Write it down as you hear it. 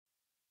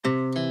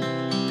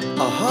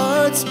Our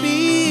hearts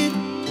beat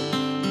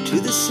to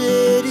the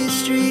city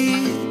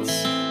streets.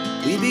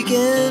 We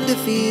began to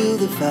feel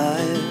the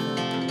fire.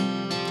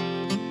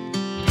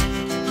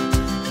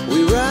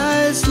 We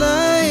rise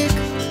like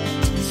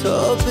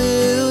tall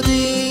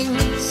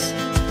buildings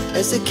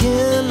as the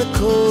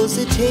chemicals,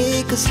 they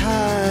take us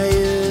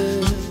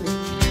higher.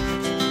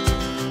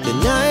 The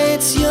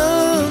night's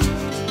young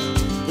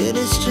and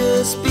it's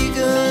just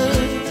begun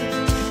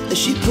as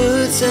she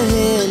puts her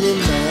hand in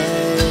mine.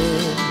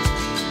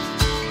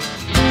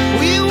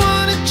 We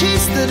wanna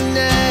chase the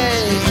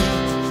night,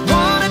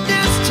 wanna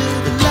dance to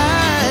the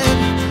light,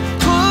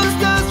 pull the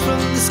stars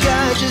from the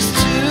sky, just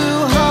two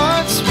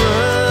hearts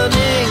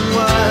running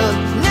wild.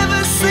 Never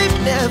sleep,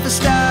 never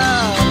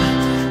stop,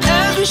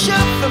 as we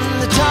shout from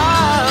the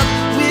top.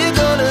 We're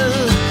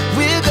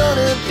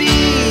gonna be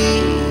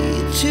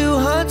two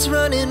hearts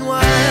running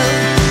wild.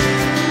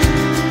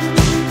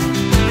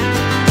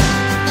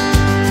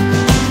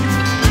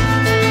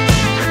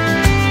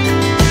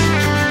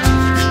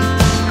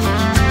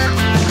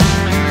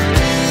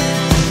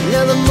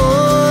 Now the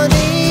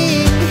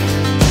morning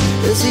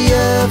is the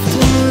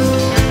afternoon.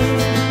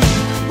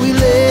 We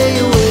lay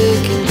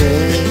awake in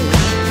bed.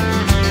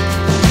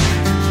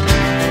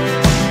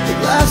 The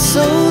laughs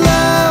so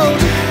loud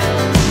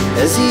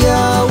as the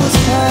hours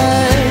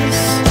pass.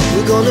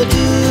 We're gonna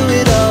do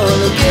it all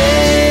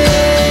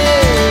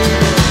again.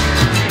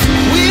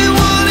 We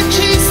wanna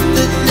chase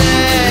the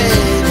night,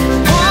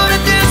 wanna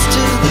dance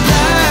to the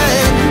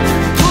light,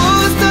 pull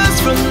the stars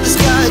from the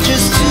sky,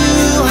 just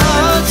two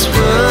hearts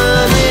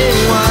running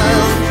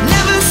wild.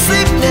 Never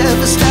sleep,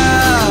 never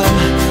stop,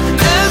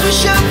 as we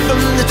shout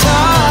from the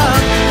top.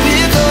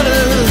 We're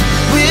gonna be,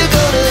 we're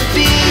gonna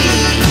be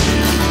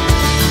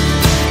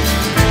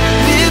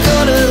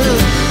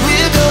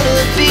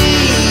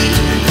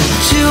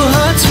two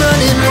hearts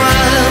running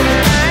wild.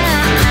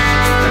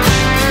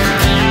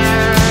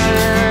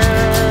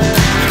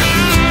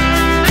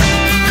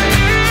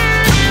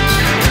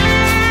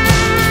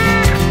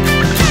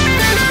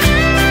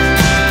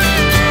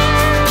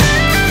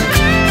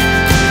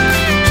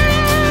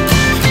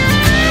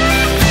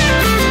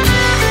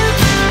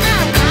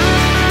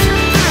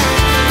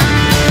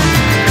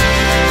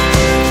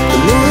 The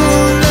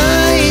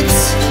moonlight,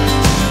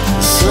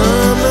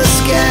 summer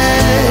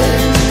sky,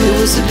 it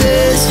was the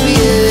best we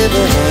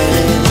ever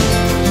had.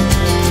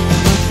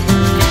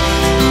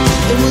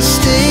 And we'll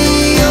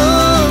stay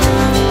on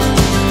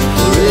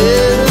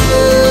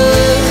forever.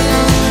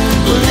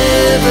 We'll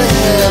never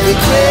have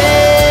regrets.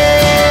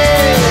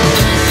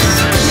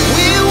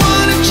 We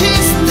wanna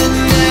chase the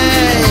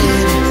night,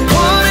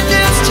 wanna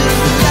dance to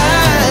the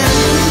light,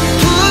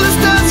 pull the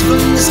stars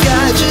from the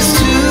sky, just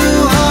two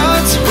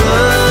hearts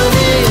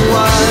running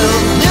wild.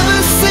 Never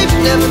sleep,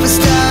 never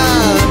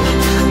stop,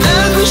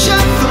 as we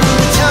shout from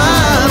the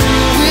top.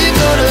 We're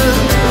gonna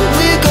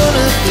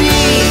be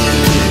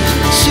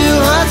two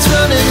hearts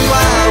running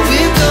wild.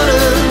 We're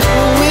gonna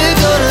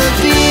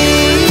be,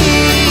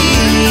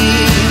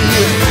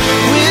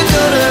 we're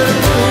gonna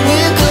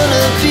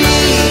be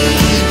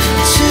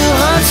two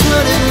hearts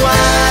running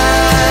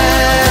wild.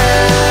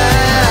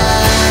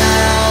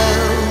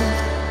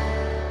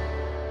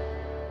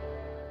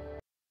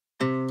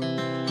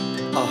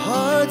 Our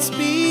hearts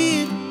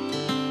beat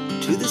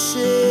to the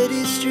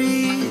city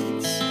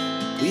streets.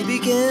 We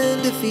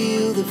began to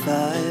feel the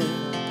fire.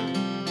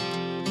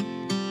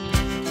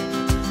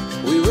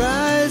 We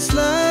rise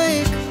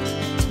like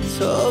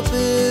tall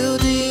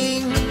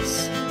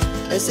buildings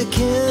as the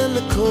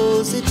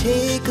chemicals, they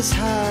take us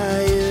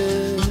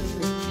higher.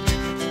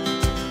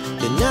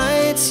 The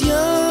night's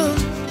young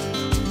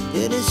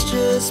and it's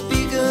just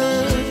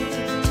begun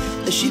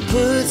as she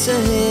puts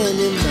her hand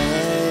in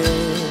mine.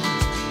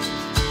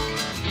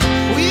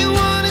 We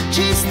wanna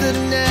chase the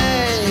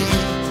night,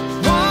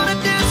 wanna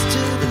dance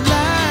to the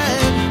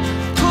light,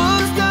 pull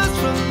the stars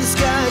from the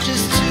sky,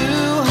 just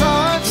two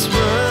hearts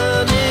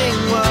running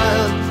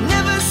wild.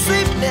 Never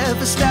sleep,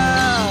 never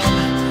stop,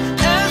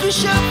 as we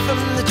shout from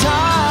the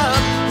top.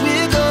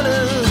 We're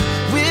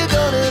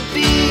gonna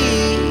be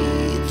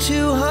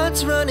two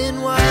hearts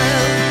running wild.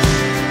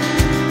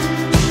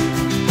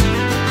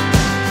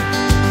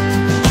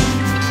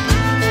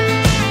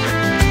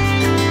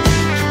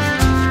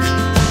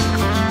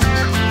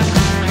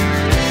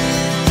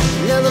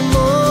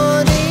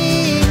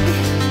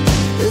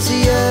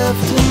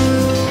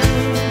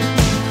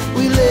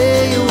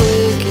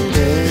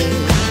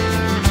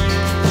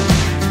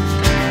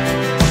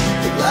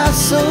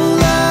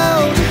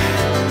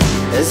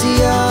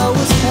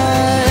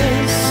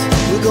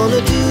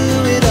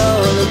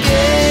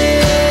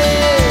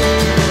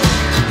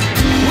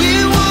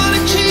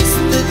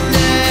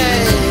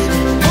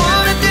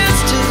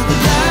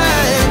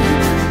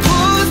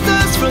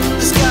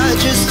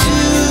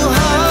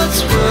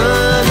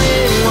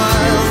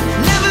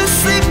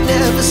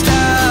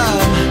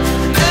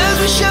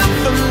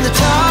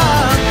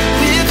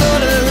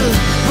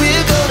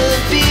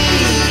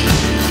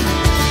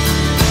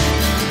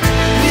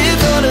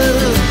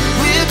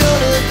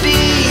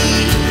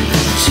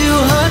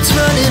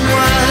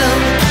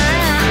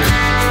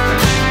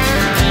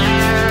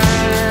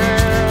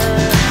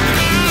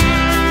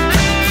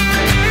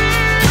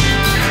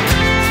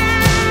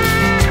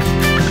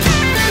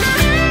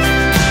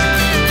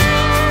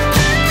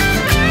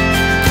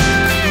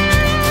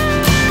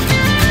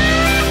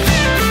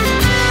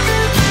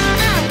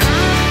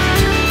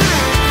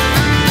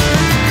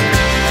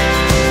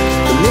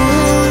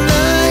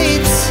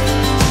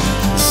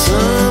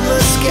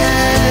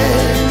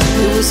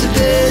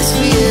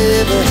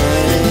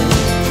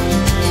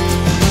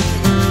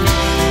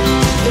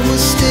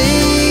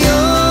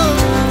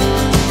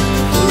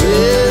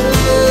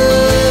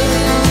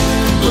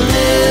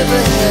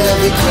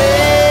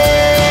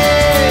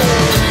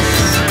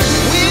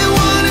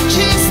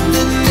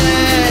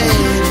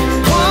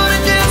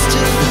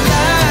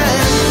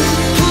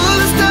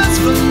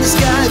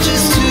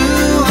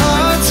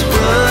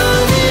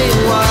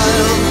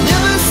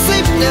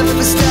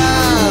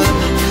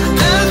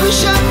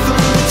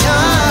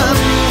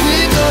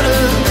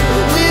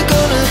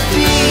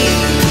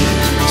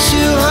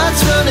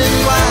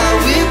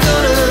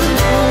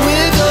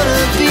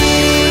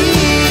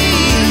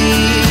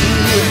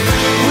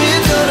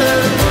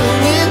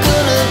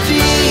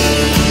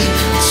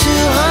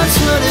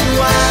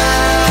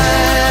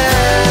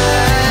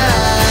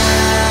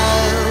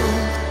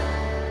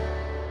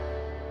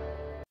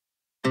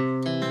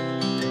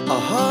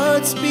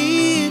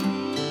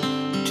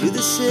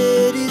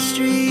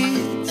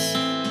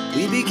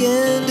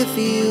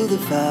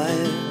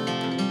 fire.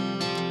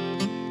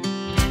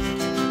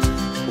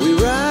 We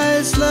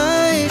rise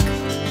like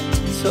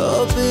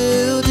tall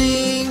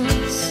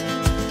buildings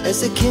as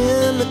the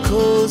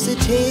chemicals, they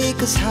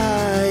take us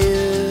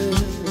higher.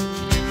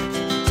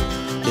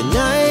 The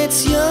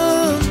night's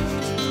young,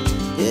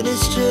 it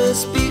has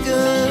just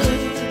begun,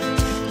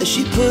 as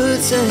she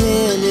puts her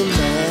hand in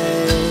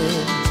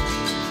mine.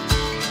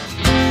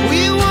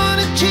 We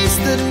wanna chase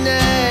the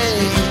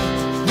night,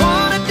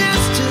 wanna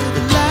dance to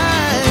the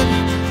light,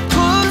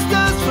 pull the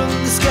stars from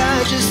the sky,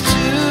 just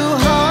two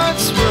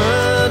hearts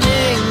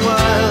running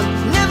wild.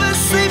 Never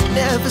sleep,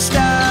 never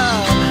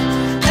stop,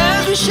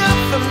 as we shout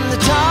from the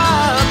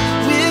top.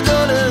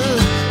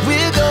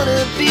 We're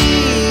gonna be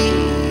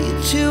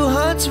two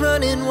hearts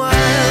running wild.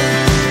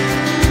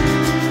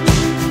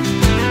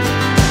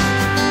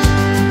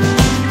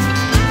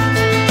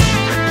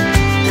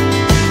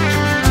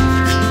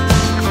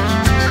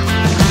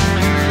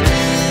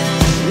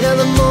 Now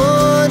the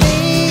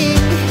morning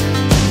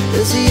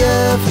is the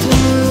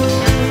afternoon,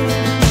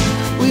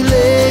 we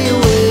lay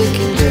awake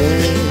in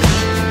bed.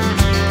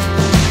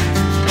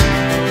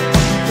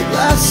 The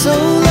laughs so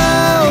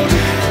loud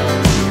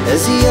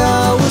as the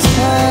hours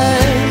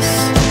pass,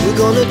 we're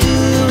gonna do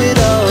it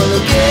all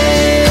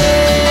again.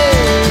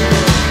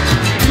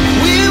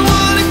 We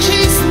wanna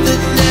chase the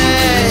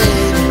night,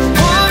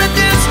 wanna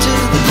dance to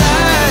the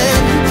light,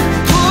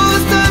 pull the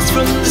stars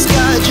from the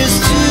sky, just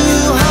two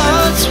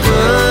hearts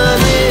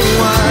running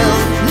wild.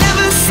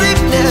 Never sleep,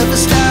 never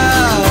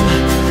stop,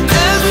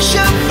 as we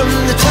shout from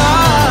the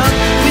top.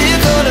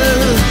 We're gonna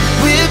be,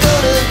 we're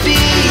gonna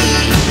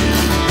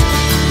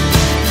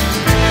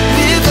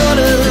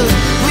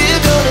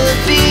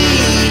be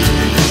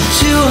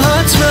two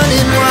hearts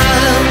running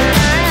wild.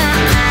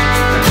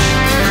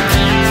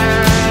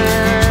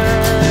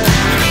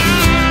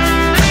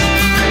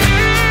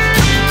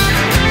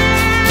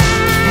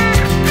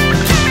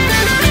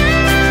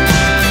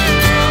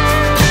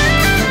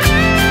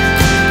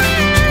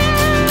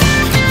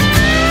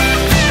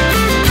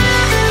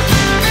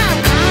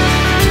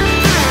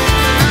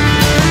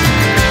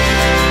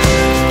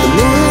 The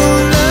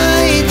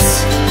moonlight,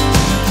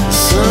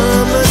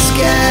 summer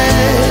sky,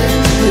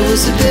 it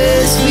was the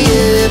best we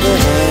ever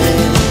had.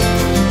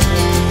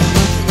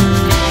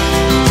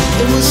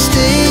 And we'll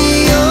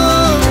stay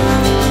on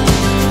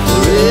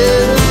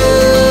forever,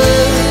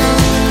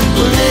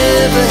 we'll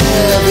never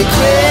have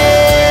regrets.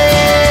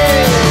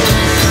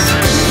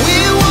 We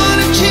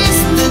wanna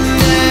chase the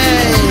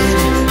night,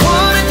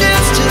 wanna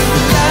dance to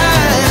the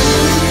light,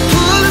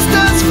 pull the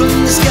stars from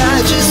the sky,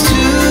 just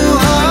two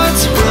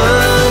hearts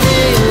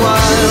running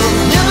wild.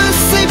 Never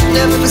sleep,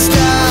 never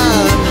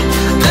stop,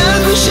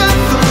 as we shout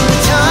from the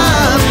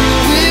top.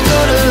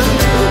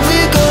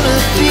 We're gonna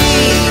be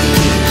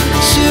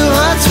two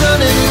hearts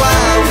running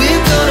wild.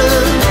 We're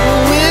gonna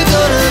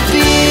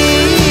be,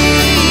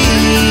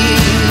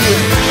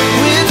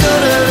 we're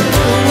gonna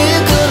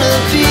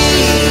be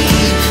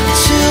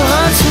two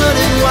hearts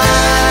running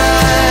wild.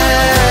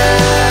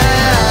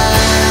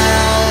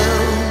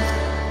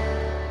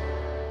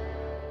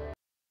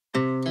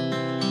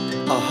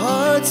 Our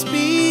hearts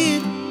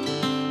beat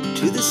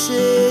to the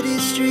city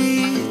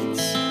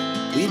streets,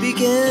 we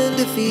began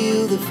to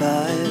feel the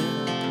fire.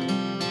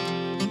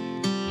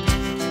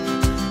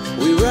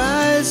 We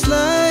rise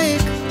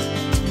like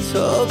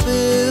tall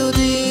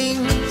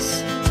buildings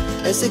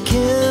as the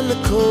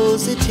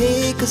chemicals, they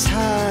take us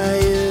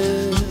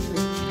higher.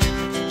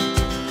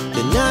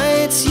 The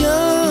night's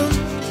young,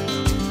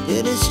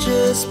 it has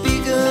just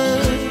begun,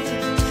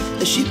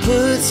 as she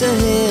puts her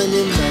hand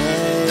in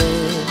mine.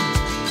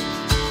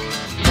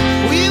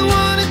 We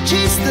wanna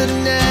chase the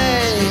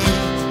night,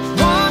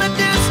 wanna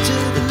dance to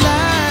the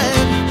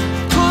light,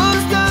 pull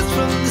the stars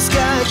from the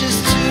sky, just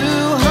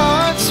two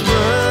hearts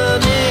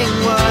running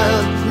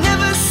wild.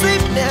 Never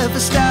sleep, never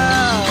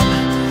stop,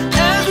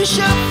 as we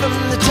shout from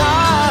the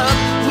top.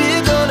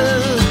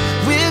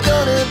 We're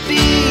gonna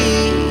be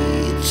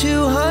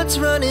two hearts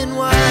running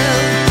wild.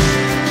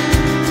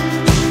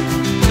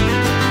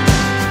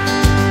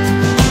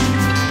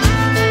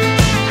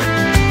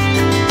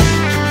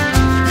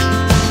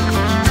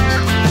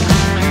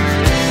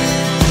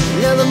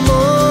 Now the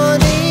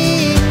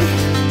morning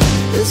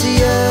is the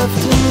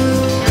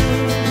afternoon,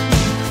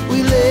 we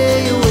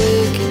lay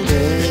awake in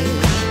bed.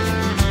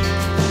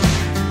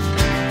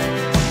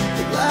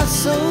 The laughs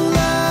so